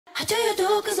How do you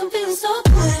do? Cause I'm feeling so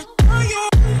good.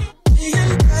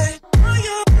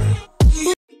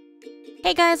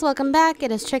 Hey guys, welcome back.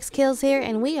 It is trixkills here,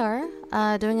 and we are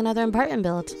doing another apartment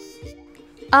build.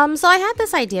 So I had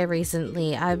this idea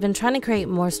recently. I've been trying to create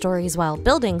more stories while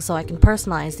building so I can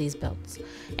personalize these builds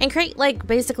and create like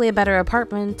basically a better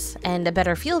apartment and a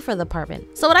better feel for the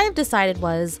apartment. So what I've decided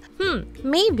was,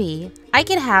 maybe I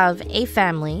could have a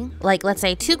family, like let's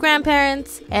say 2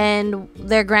 grandparents and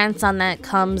their grandson that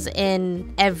comes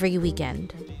in every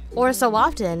weekend. Or so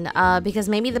often, because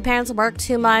maybe the parents work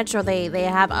too much or they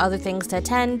have other things to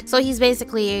attend. So he's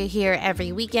basically here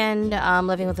every weekend,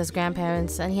 living with his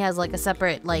grandparents, and he has like a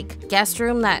separate like guest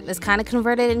room that is kind of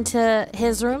converted into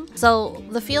his room. So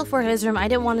the feel for his room, I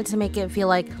didn't want it to make it feel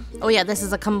like, oh yeah, this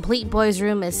is a complete boy's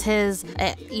room, it's his,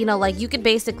 you know, like you could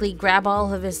basically grab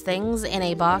all of his things in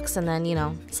a box and then, you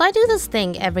know. So I do this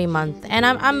thing every month, and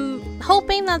I'm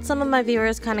hoping that some of my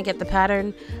viewers kind of get the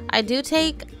pattern. I do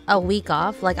take a week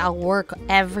off, like I'll work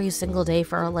every single day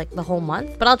for like the whole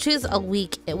month, but I'll choose a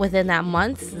week within that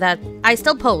month that I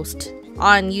still post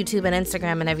on YouTube and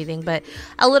Instagram and everything, but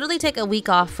I'll literally take a week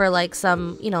off for like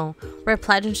some, you know,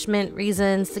 replenishment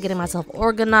reasons, to getting myself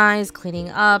organized, cleaning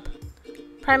up,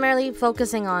 primarily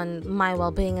focusing on my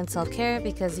well-being and self-care,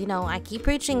 because, you know, I keep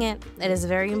preaching it. It is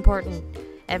very important.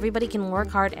 Everybody can work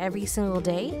hard every single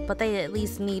day, but they at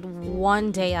least need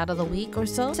one day out of the week or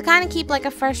so to kind of keep like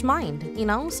a fresh mind, you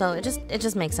know? So it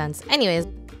just makes sense. Anyways,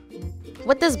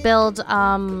 with this build,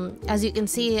 as you can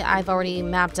see, I've already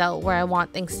mapped out where I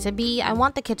want things to be. I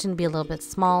want the kitchen to be a little bit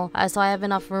small, so I have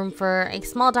enough room for a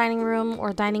small dining room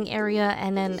or dining area,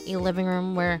 and then a living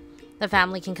room where the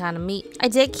family can kind of meet. I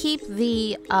did keep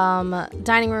the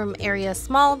dining room area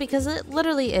small because it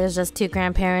literally is just 2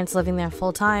 grandparents living there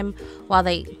full time. While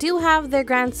they do have their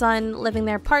grandson living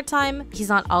there part time, he's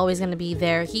not always going to be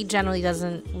there. He generally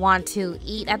doesn't want to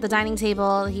eat at the dining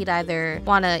table. He'd either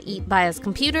want to eat by his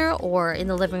computer or in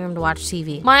the living room to watch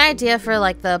TV. My idea for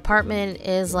like the apartment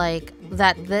is like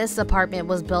that this apartment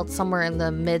was built somewhere in the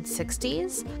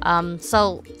mid-60s.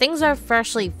 So things are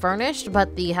freshly furnished,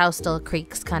 but the house still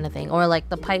creaks kind of thing, or like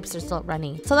the pipes are still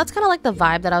running. So that's kind of like the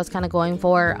vibe that I was kind of going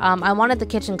for. I wanted the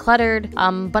kitchen cluttered,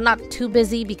 but not too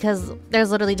busy, because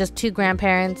there's literally just 2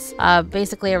 grandparents,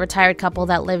 basically a retired couple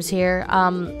that lives here.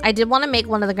 I did want to make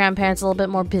one of the grandparents a little bit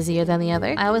more busier than the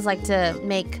other. I always like to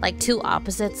make like 2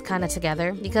 opposites kind of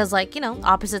together, because like, you know,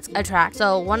 opposites attract.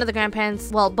 So one of the grandparents,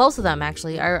 well, both of them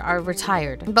actually are retired,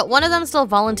 but one of them still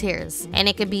volunteers, and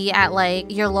it could be at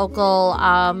like your local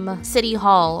city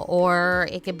hall, or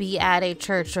it could be at a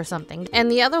church or something.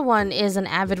 And the other one is an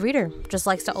avid reader, just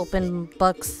likes to open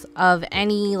books of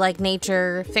any like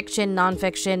nature, fiction,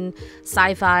 non-fiction,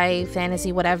 sci-fi,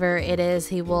 fantasy, whatever it is.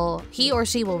 He or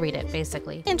she will read it,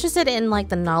 basically. Interested in like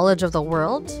the knowledge of the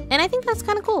world, and I think that's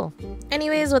kind of cool.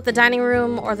 Anyways, with the dining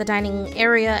room or the dining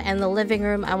area and the living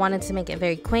room, I wanted to make it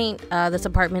very quaint. This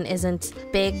apartment isn't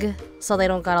big, so they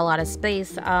don't got a lot of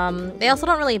space. They also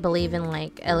don't really believe in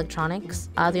like electronics.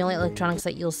 The only electronics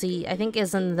that you'll see, I think,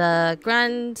 is in the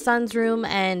grandson's room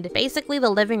and basically the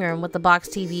living room with the box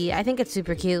TV. I think it's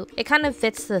super cute. It kind of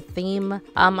fits the theme.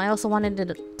 I also wanted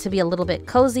it to be a little bit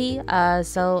cozy,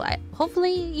 so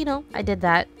hopefully, you know, I did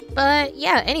that. But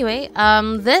yeah, anyway,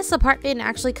 this apartment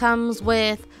actually comes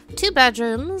with 2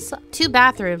 bedrooms, 2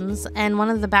 bathrooms, and one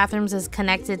of the bathrooms is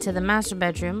connected to the master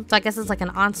bedroom. So I guess it's like an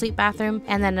ensuite bathroom,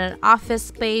 and then an office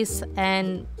space,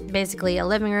 and basically a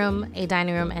living room, a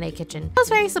dining room, and a kitchen. I was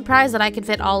very surprised that I could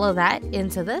fit all of that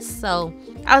into this, so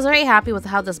I was very happy with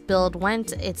how this build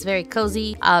went. It's very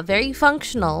cozy, very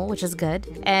functional, which is good,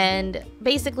 and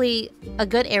basically a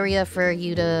good area for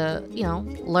you to, you know,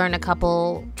 learn a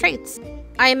couple traits.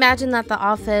 I imagine that the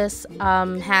office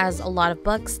has a lot of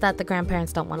books that the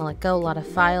grandparents don't want to let go, a lot of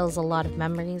files, a lot of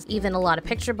memories, even a lot of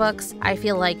picture books. I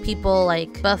feel like people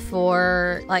like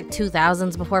before like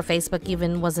 2000s, before Facebook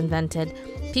even was invented,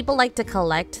 people like to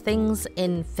collect things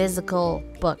in physical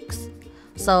books.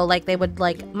 So like they would,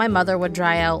 like my mother would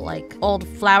dry out like old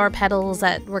flower petals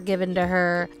that were given to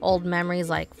her, old memories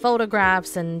like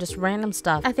photographs and just random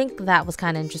stuff. I think that was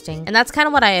kind of interesting, and that's kind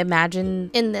of what I imagine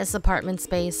in this apartment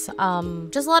space.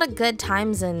 Just a lot of good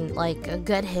times and like a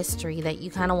good history that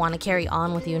you kind of want to carry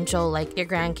on with you and show like your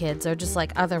grandkids or just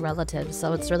like other relatives,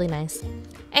 so it's really nice.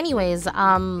 Anyways,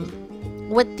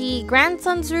 with the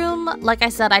grandson's room, like I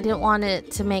said, I didn't want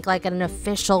it to make like an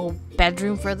official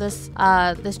bedroom for this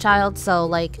child, so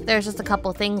like there's just a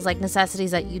couple things like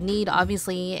necessities that you need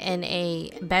obviously in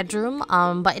a bedroom,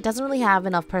 but it doesn't really have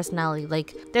enough personality.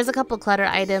 Like there's a couple clutter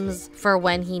items for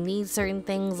when he needs certain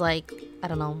things, like I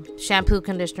don't know, shampoo,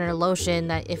 conditioner, lotion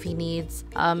that if he needs,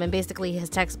 and basically his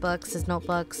textbooks, his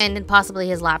notebooks, and then possibly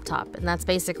his laptop, and that's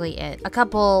basically it. A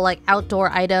couple like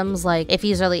outdoor items, like if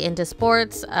he's really into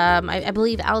sports. I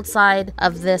believe outside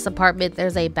of this apartment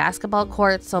there's a basketball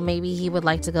court, so maybe he would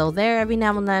like to go there every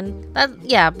now and then.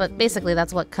 But basically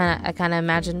that's what I kind of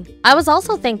imagine. I was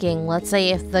also thinking, let's say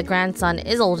if the grandson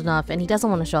is old enough and he doesn't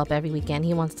want to show up every weekend,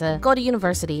 he wants to go to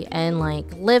university and like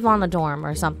live on a dorm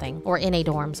or something, or in a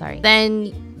dorm, sorry,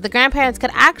 then the grandparents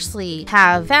could actually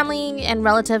have family and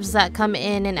relatives that come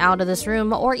in and out of this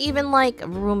room, or even like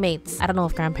roommates. I don't know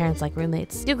if grandparents like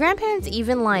roommates. Do grandparents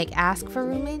even like ask for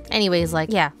roommates? Anyways,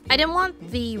 like, yeah. I didn't want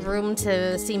the room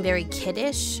to seem very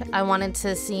kiddish. I wanted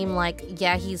to seem like,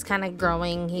 yeah, he's kind of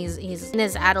growing. He's in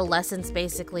his adolescence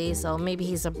basically, so maybe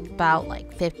he's about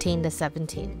like 15 to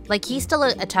 17. Like, he's still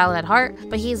a child at heart,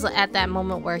 but he's at that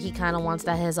moment where he kind of wants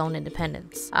his own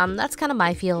independence. That's kind of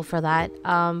my feel for that.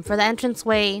 For the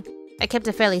entranceway, I kept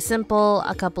it fairly simple,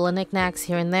 a couple of knickknacks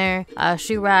here and there, a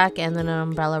shoe rack, and then an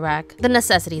umbrella rack. The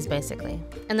necessities, basically.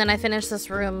 And then I finished this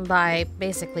room by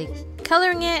basically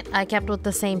coloring it. I kept with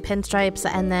the same pinstripes,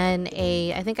 and then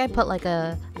I think I put like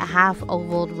a half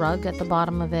ovaled rug at the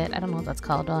bottom of it. I don't know what that's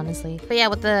called, honestly. But yeah,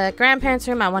 with the grandparents'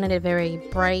 room, I wanted it very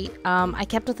bright. I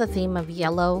kept with the theme of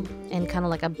yellow and kind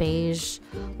of like a beige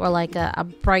or like a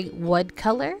bright wood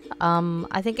color.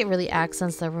 I think it really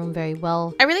accents the room very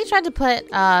well. I really tried to put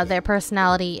their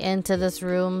personality into this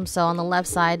room. So on the left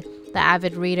side, the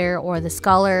avid reader or the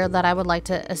scholar that I would like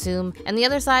to assume, and the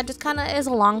other side just kind of is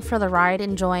along for the ride,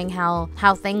 enjoying how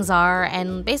things are,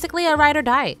 and basically a ride or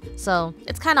die. So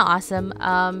it's kind of awesome.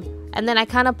 And then I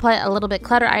kind of put a little bit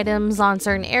clutter items on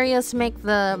certain areas to make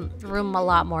the room a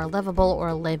lot more livable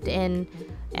or lived in.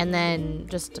 And then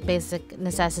just basic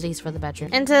necessities for the bedroom.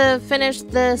 And to finish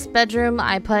this bedroom,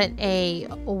 I put a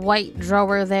white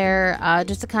drawer there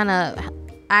just to kind of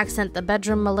accent the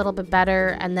bedroom a little bit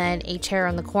better, and then a chair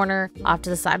in the corner off to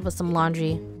the side with some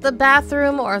laundry. The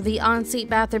bathroom, or the ensuite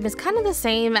bathroom, is kind of the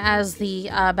same as the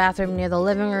bathroom near the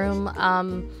living room.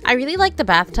 I really like the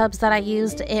bathtubs that I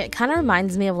used. It kind of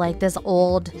reminds me of like this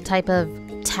old type of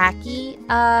tacky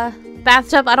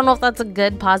bathtub. I don't know if that's a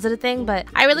good positive thing, but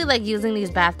I really like using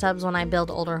these bathtubs when I build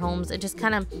older homes. It just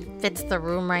kind of fits the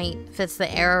room right, fits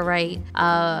the era right.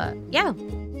 Yeah.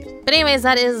 But anyways,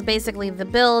 that is basically the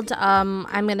build.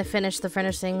 I'm gonna finish the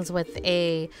furnishings with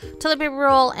a toilet paper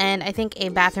roll and I think a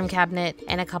bathroom cabinet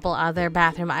and a couple other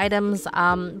bathroom items.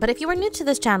 But if you were new to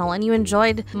this channel and you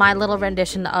enjoyed my little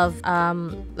rendition of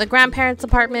the grandparents'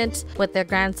 apartment with their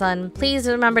grandson, please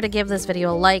remember to give this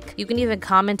video a like. You can even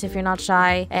comment if you're not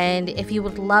shy, and if you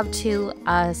would love to,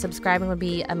 subscribing would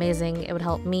be amazing. It would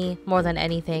help me more than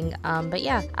anything. But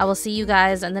yeah, I will see you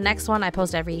guys in the next one. I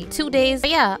post every 2 days. But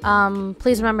yeah,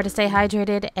 please remember to stay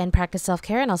hydrated and practice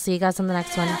self-care, and I'll see you guys in the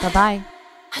next one. Bye-bye.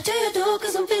 I do you do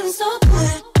 'cause I'm feeling so good.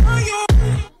 Ooh.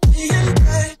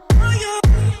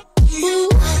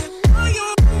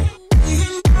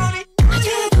 I do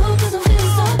you do 'cause I'm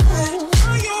feeling so good.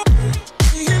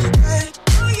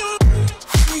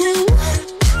 Ooh.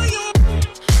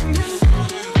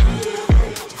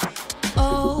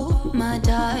 Oh, my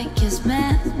darkest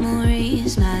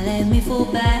memories now let me fall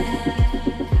back.